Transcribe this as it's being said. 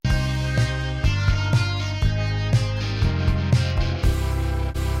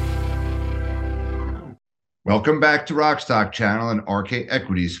Welcome back to Rockstock Channel and RK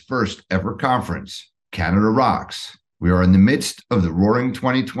Equity's first ever conference, Canada Rocks. We are in the midst of the roaring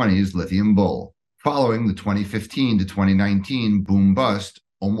 2020s lithium bull. Following the 2015 to 2019 boom-bust,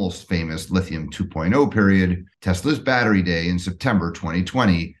 almost famous Lithium 2.0 period, Tesla's Battery Day in September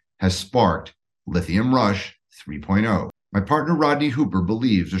 2020 has sparked Lithium Rush 3.0. My partner Rodney Hooper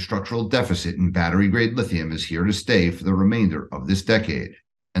believes a structural deficit in battery-grade lithium is here to stay for the remainder of this decade,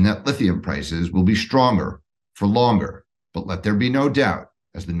 and that lithium prices will be stronger for longer. But let there be no doubt,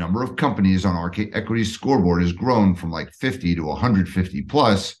 as the number of companies on RK Equity's scoreboard has grown from like 50 to 150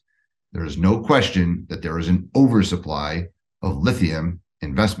 plus, there is no question that there is an oversupply of lithium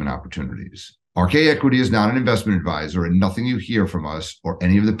investment opportunities. RK Equity is not an investment advisor, and nothing you hear from us or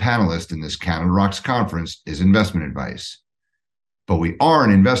any of the panelists in this Canada Rocks conference is investment advice. But we are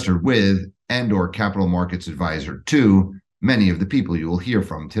an investor with and/or capital markets advisor to many of the people you will hear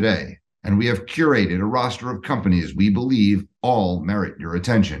from today. And we have curated a roster of companies we believe all merit your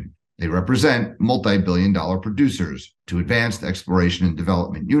attention. They represent multi-billion-dollar producers, to advanced exploration and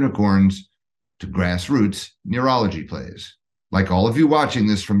development unicorns, to grassroots neurology plays. Like all of you watching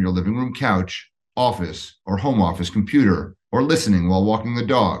this from your living room couch, office, or home office computer, or listening while walking the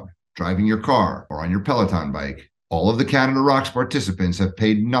dog, driving your car, or on your Peloton bike, all of the Canada Rocks participants have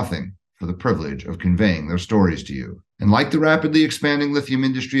paid nothing for the privilege of conveying their stories to you. And like the rapidly expanding lithium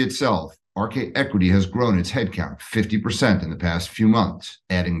industry itself, RK Equity has grown its headcount 50% in the past few months,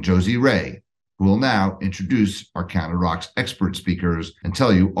 adding Josie Ray, who will now introduce our Canada Rocks expert speakers and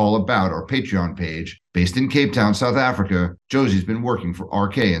tell you all about our Patreon page. Based in Cape Town, South Africa, Josie's been working for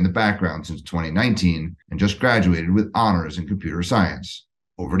RK in the background since 2019 and just graduated with honors in computer science.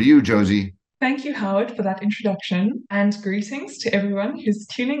 Over to you, Josie. Thank you, Howard, for that introduction, and greetings to everyone who's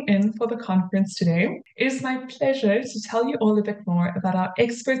tuning in for the conference today. It is my pleasure to tell you all a bit more about our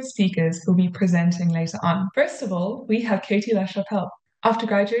expert speakers who'll be presenting later on. First of all, we have Katie LaChapelle. After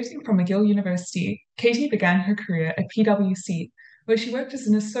graduating from McGill University, Katie began her career at PwC, where she worked as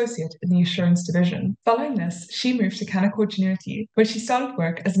an associate in the assurance division. Following this, she moved to Canaccord Genuity, where she started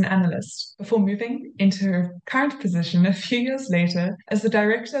work as an analyst, before moving into her current position a few years later as the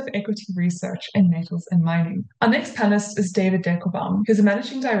Director of Equity Research in Metals and Mining. Our next panelist is David Deckelbaum, who's a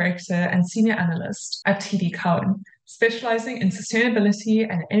Managing Director and Senior Analyst at TD Cowen, specializing in sustainability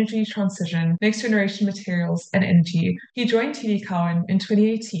and energy transition, next-generation materials, and energy. He joined TD Cowen in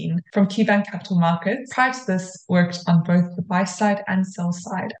 2018 from KeyBank Capital Markets. Prior to this, worked on both the buy side and sell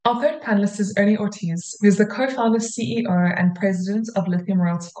side. Our third panelist is Ernie Ortiz, who is the co-founder, CEO, and president of Lithium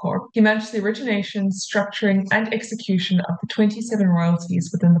Royalty Corp. He managed the origination, structuring, and execution of the 27 royalties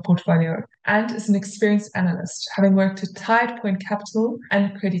within the portfolio, and is an experienced analyst, having worked at Tide Point Capital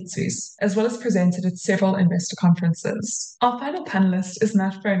and Credit Suisse, as well as presented at several investor conferences. Our final panelist is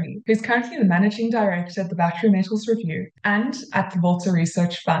Matt Fermi, who's currently the Managing Director at the Battery Metals Review and at the Volta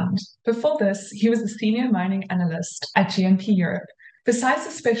Research Fund. Before this, he was a Senior Mining Analyst at GMP Europe. Besides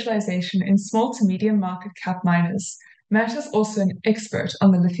the specialization in small to medium market cap miners, Matt is also an expert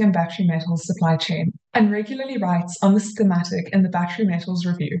on the lithium battery metals supply chain and regularly writes on this thematic in the Battery Metals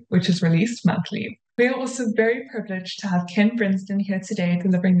Review, which is released monthly. We are also very privileged to have Ken Brinsden here today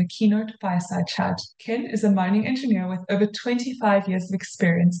delivering the keynote fireside chat. Ken is a mining engineer with over 25 years of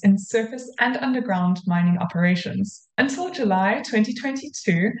experience in surface and underground mining operations. Until July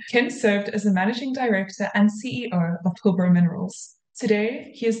 2022, Ken served as the Managing Director and CEO of Pilbara Minerals. Today,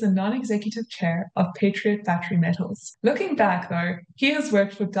 he is the non-executive chair of Patriot Battery Metals. Looking back, though, he has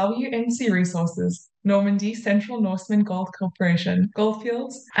worked for WNC Resources, Normandy Central Norseman Gold Corporation,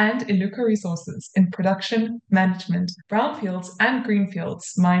 Goldfields, and Iluka Resources in production, management, brownfields, and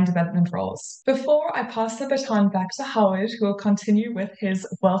greenfields mine development roles. Before I pass the baton back to Howard, who will continue with his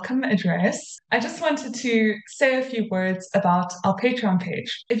welcome address, I just wanted to say a few words about our Patreon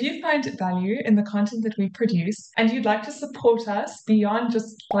page. If you find value in the content that we produce and you'd like to support us beyond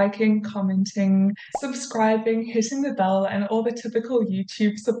just liking, commenting, subscribing, hitting the bell, and all the typical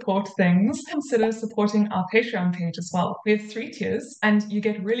YouTube support things, consider supporting our Patreon page as well. We have 3 tiers and you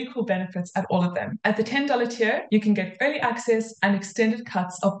get really cool benefits at all of them. At the $10 tier, you can get early access and extended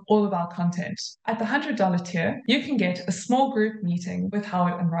cuts of all of our content. At the $100 tier, you can get a small group meeting with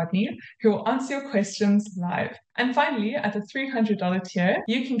Howard and Rodney, who will answer your questions live. And finally, at the $300 tier,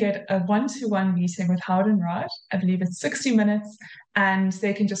 you can get a one-to-one meeting with Howard and Rod. I believe it's 60 minutes, and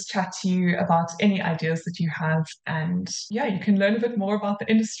they can just chat to you about any ideas that you have. And yeah, you can learn a bit more about the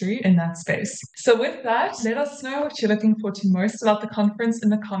industry in that space. So with that, let us know what you're looking forward to most about the conference in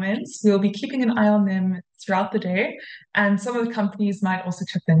the comments. We'll be keeping an eye on them throughout the day, and some of the companies might also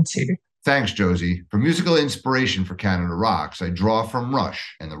chip in too. Thanks, Josie. For musical inspiration for Canada Rocks, I draw from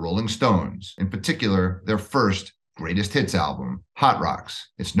Rush and the Rolling Stones, in particular, their first greatest hits album, Hot Rocks.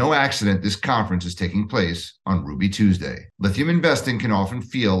 It's no accident this conference is taking place on Ruby Tuesday. Lithium investing can often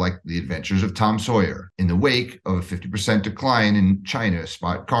feel like the adventures of Tom Sawyer. In the wake of a 50% decline in China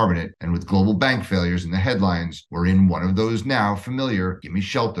spot carbonate and with global bank failures in the headlines, we're in one of those now familiar gimme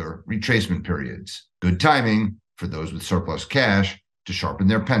shelter retracement periods. Good timing for those with surplus cash to sharpen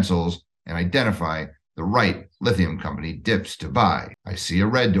their pencils and identify the right lithium company dips to buy. I see a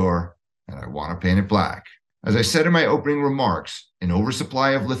red door and I want to paint it black. As I said in my opening remarks, an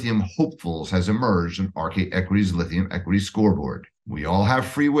oversupply of lithium hopefuls has emerged on RK Equity's Lithium Equity Scoreboard. We all have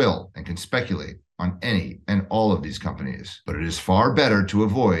free will and can speculate on any and all of these companies, but it is far better to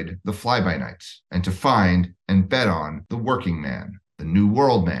avoid the fly-by-nights and to find and bet on the working man, the new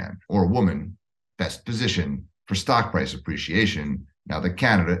world man or woman best positioned for stock price appreciation now that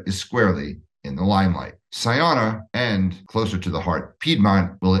Canada is squarely in the limelight. Sayona and, closer to the heart,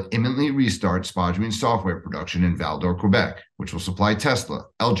 Piedmont will imminently restart spodumene software production in Val-d'Or, Quebec, which will supply Tesla,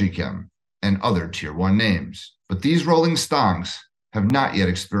 LG Chem, and other Tier 1 names. But these rolling stonks have not yet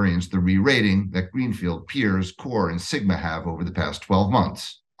experienced the re-rating that Greenfield, Piers, Core, and Sigma have over the past 12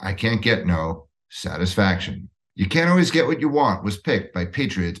 months. I can't get no satisfaction. You can't always get what you want was picked by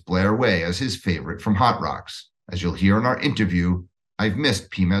Patriots Blair Way as his favorite from Hot Rocks. As you'll hear in our interview, I've missed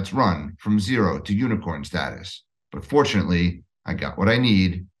PMET's run from zero to unicorn status, but fortunately, I got what I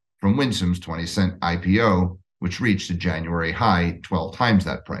need from Winsome's 20-cent IPO, which reached a January high 12 times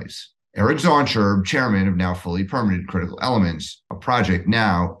that price. Eric Zonscherb, chairman of now fully permitted Critical Elements, a project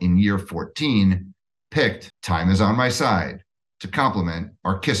now in year 14, picked Time Is On My Side to complement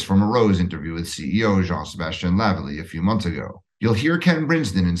our Kiss from a Rose interview with CEO Jean-Sébastien Lavallee a few months ago. You'll hear Ken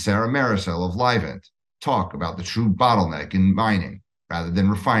Brinsden and Sarah Maricel of Livent talk about the true bottleneck in mining rather than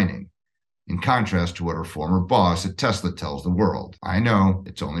refining, in contrast to what her former boss at Tesla tells the world. I know,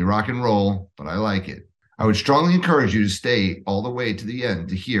 it's only rock and roll, but I like it. I would strongly encourage you to stay all the way to the end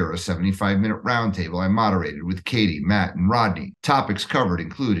to hear a 75-minute roundtable I moderated with Katie, Matt, and Rodney. Topics covered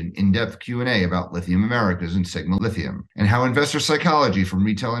include an in-depth Q&A about Lithium Americas and Sigma Lithium, and how investor psychology from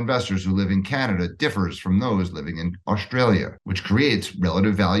retail investors who live in Canada differs from those living in Australia, which creates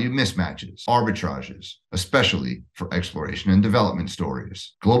relative value mismatches, arbitrages, especially for exploration and development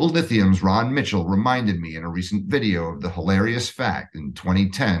stories. Global Lithium's Ron Mitchell reminded me in a recent video of the hilarious fact in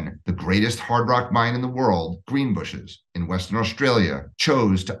 2010, the greatest hard rock mine in the world, Greenbushes, in Western Australia,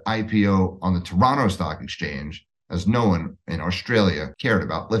 chose to IPO on the Toronto Stock Exchange as no one in Australia cared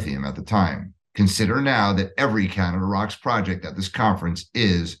about lithium at the time. Consider now that every Canada Rocks project at this conference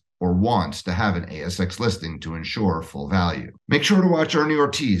is or wants to have an ASX listing to ensure full value. Make sure to watch Ernie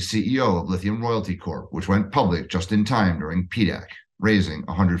Ortiz, CEO of Lithium Royalty Corp, which went public just in time during PDAC, raising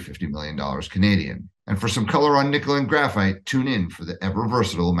 $150 million Canadian. And for some color on nickel and graphite, tune in for the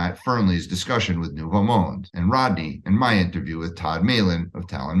ever-versatile Matt Fernley's discussion with Nouveau Monde, and Rodney and my interview with Todd Malin of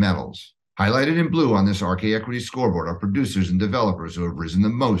Talon Metals. Highlighted in blue on this RK Equity scoreboard are producers and developers who have risen the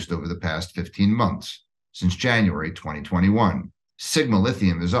most over the past 15 months, since January 2021. Sigma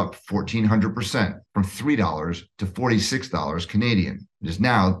Lithium is up 1,400% from $3 to $46 Canadian. It is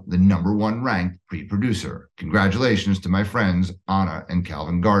now the #1 ranked pre-producer. Congratulations to my friends Anna and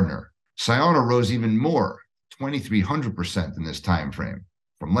Calvin Gardner. Sayona rose even more, 2,300% in this time frame,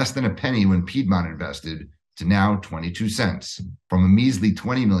 from less than a penny when Piedmont invested to now 22 cents, from a measly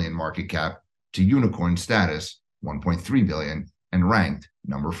 20 million market cap to unicorn status, 1.3 billion, and ranked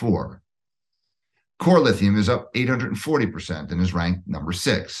 #4. Core Lithium is up 840% and is ranked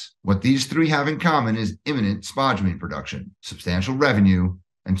 #6. What these three have in common is imminent spodumene production, substantial revenue,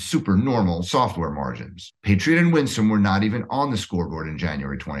 and super normal software margins. Patriot and Winsome were not even on the scoreboard in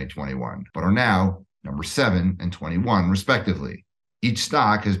January 2021, but are now #7 and 21 respectively. Each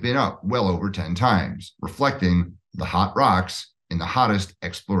stock has been up well over 10 times, reflecting the hot rocks in the hottest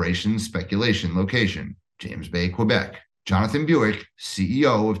exploration speculation location, James Bay, Quebec. Jonathan Buick,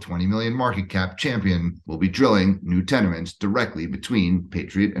 CEO of 20 million market cap Champion, will be drilling new tenements directly between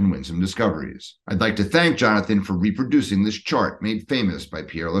Patriot and Winsome discoveries. I'd like to thank Jonathan for reproducing this chart made famous by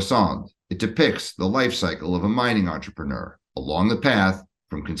Pierre Lassonde. It depicts the life cycle of a mining entrepreneur along the path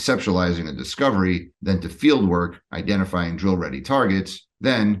from conceptualizing a discovery, then to fieldwork, identifying drill-ready targets,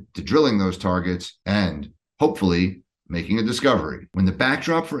 then to drilling those targets, and hopefully making a discovery. When the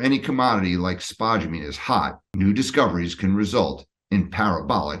backdrop for any commodity like spodumene is hot, new discoveries can result in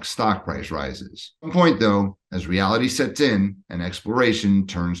parabolic stock price rises. At some point, though, as reality sets in and exploration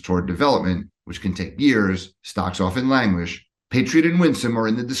turns toward development, which can take years, stocks often languish. Patriot and Winsome are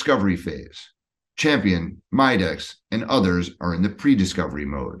in the discovery phase. Champion, Midex, and others are in the pre-discovery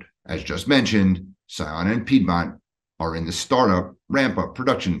mode. As just mentioned, Scion and Piedmont are in the startup, ramp-up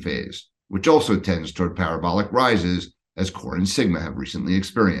production phase, which also tends toward parabolic rises as Core and Sigma have recently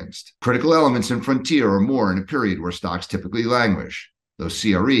experienced. Critical Elements and Frontier are more in a period where stocks typically languish, though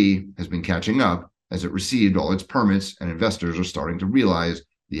CRE has been catching up as it received all its permits and investors are starting to realize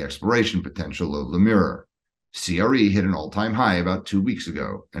the exploration potential of Lemurrer. CRE hit an all-time high about 2 weeks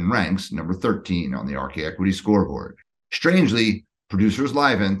ago and ranks number 13 on the RK Equity scoreboard. Strangely, producers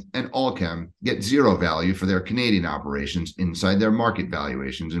Livent and Allchem get zero value for their Canadian operations inside their market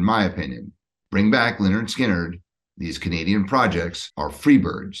valuations, in my opinion. Bring back Lynyrd Skynyrd. These Canadian projects are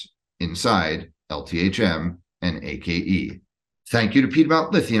freebirds inside LTHM and AKE. Thank you to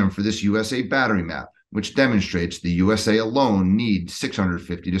Piedmont Lithium for this USA battery map, which demonstrates the USA alone needs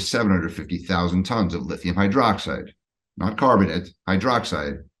 650 to 750,000 tons of lithium hydroxide, not carbonate,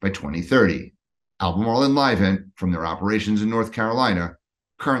 hydroxide, by 2030. Albemarle and Livent, from their operations in North Carolina,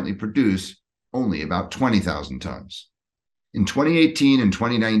 currently produce only about 20,000 tons. In 2018 and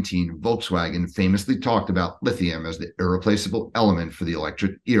 2019, Volkswagen famously talked about lithium as the irreplaceable element for the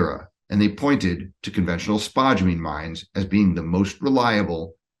electric era, and they pointed to conventional spodumene mines as being the most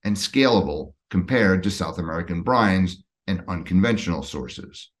reliable and scalable compared to South American brines and unconventional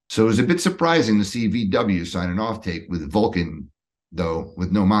sources. So it was a bit surprising to see VW sign an offtake with Vulcan, though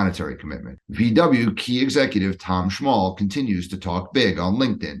with no monetary commitment. VW key executive Tom Schmall continues to talk big on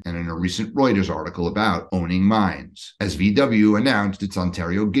LinkedIn and in a recent Reuters article about owning mines. As VW announced its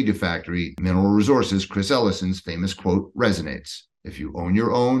Ontario Gigafactory, Mineral Resources Chris Ellison's famous quote resonates: "If you own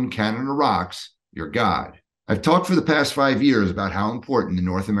your own Canada rocks, you're God." I've talked for the past 5 years about how important the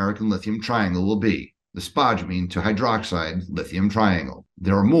North American lithium triangle will be, the spodumene to hydroxide lithium triangle.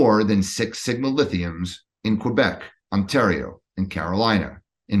 There are more than 6 Sigma lithiums in Quebec, Ontario, and Carolina.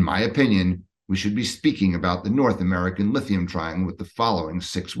 In my opinion, we should be speaking about the North American lithium triangle with the following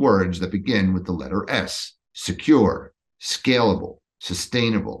 6 words that begin with the letter S: secure, scalable,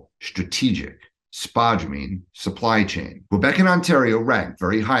 sustainable, strategic, spodumene, supply chain. Quebec and Ontario rank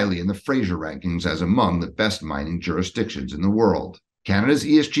very highly in the Fraser rankings as among the best mining jurisdictions in the world. Canada's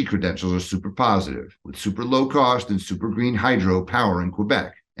ESG credentials are super positive, with super low cost and super green hydro power in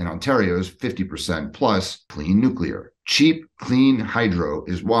Quebec, and Ontario's 50% plus clean nuclear. Cheap, clean hydro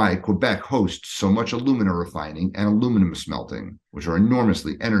is why Quebec hosts so much alumina refining and aluminum smelting, which are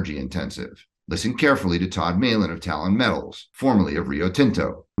enormously energy intensive. Listen carefully to Todd Malin of Talon Metals, formerly of Rio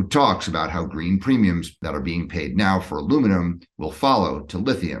Tinto, who talks about how green premiums that are being paid now for aluminum will follow to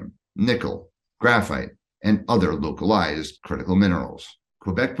lithium, nickel, graphite, and other localized critical minerals.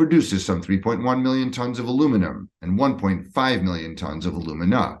 Quebec produces some 3.1 million tons of aluminum and 1.5 million tons of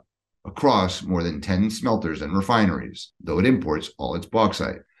alumina across more than 10 smelters and refineries, though it imports all its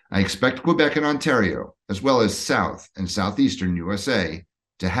bauxite. I expect Quebec and Ontario, as well as South and Southeastern USA,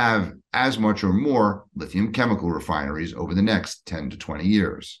 to have as much or more lithium chemical refineries over the next 10 to 20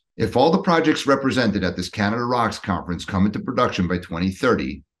 years. If all the projects represented at this Canada Rocks conference come into production by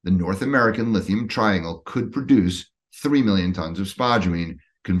 2030, the North American lithium triangle could produce 3 million tons of spodumene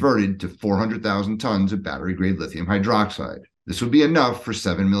converted to 400,000 tons of battery-grade lithium hydroxide. This would be enough for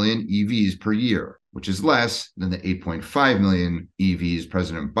 7 million EVs per year, which is less than the 8.5 million EVs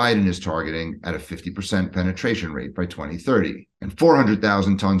President Biden is targeting at a 50% penetration rate by 2030. And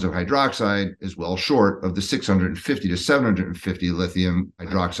 400,000 tons of hydroxide is well short of the 650 to 750 lithium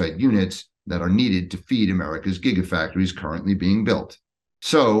hydroxide units that are needed to feed America's gigafactories currently being built.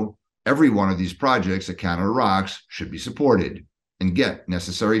 So, every one of these projects at Canada Rocks should be supported and get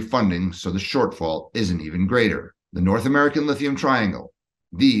necessary funding so the shortfall isn't even greater. The North American Lithium Triangle,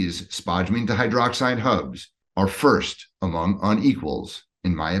 these spodumene to hydroxide hubs, are first among unequals,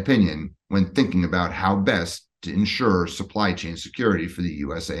 in my opinion, when thinking about how best to ensure supply chain security for the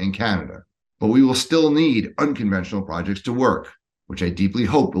USA and Canada. But we will still need unconventional projects to work, which I deeply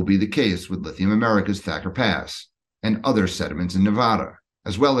hope will be the case with Lithium America's Thacker Pass and other sediments in Nevada,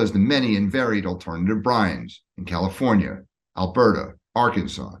 as well as the many and varied alternative brines in California, Alberta,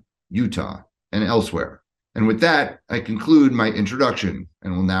 Arkansas, Utah, and elsewhere. And with that, I conclude my introduction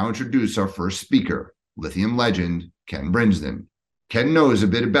and will now introduce our first speaker, lithium legend Ken Brinsden. Ken knows a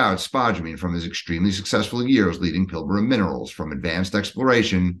bit about spodumene from his extremely successful years leading Pilbara Minerals from advanced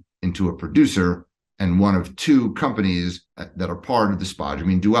exploration into a producer and one of 2 companies that are part of the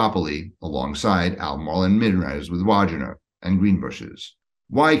spodumene duopoly alongside Albemarle and Minres with Wodgina and Greenbushes.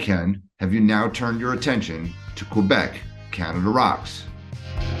 Why, Ken, have you now turned your attention to Quebec, Canada Rocks?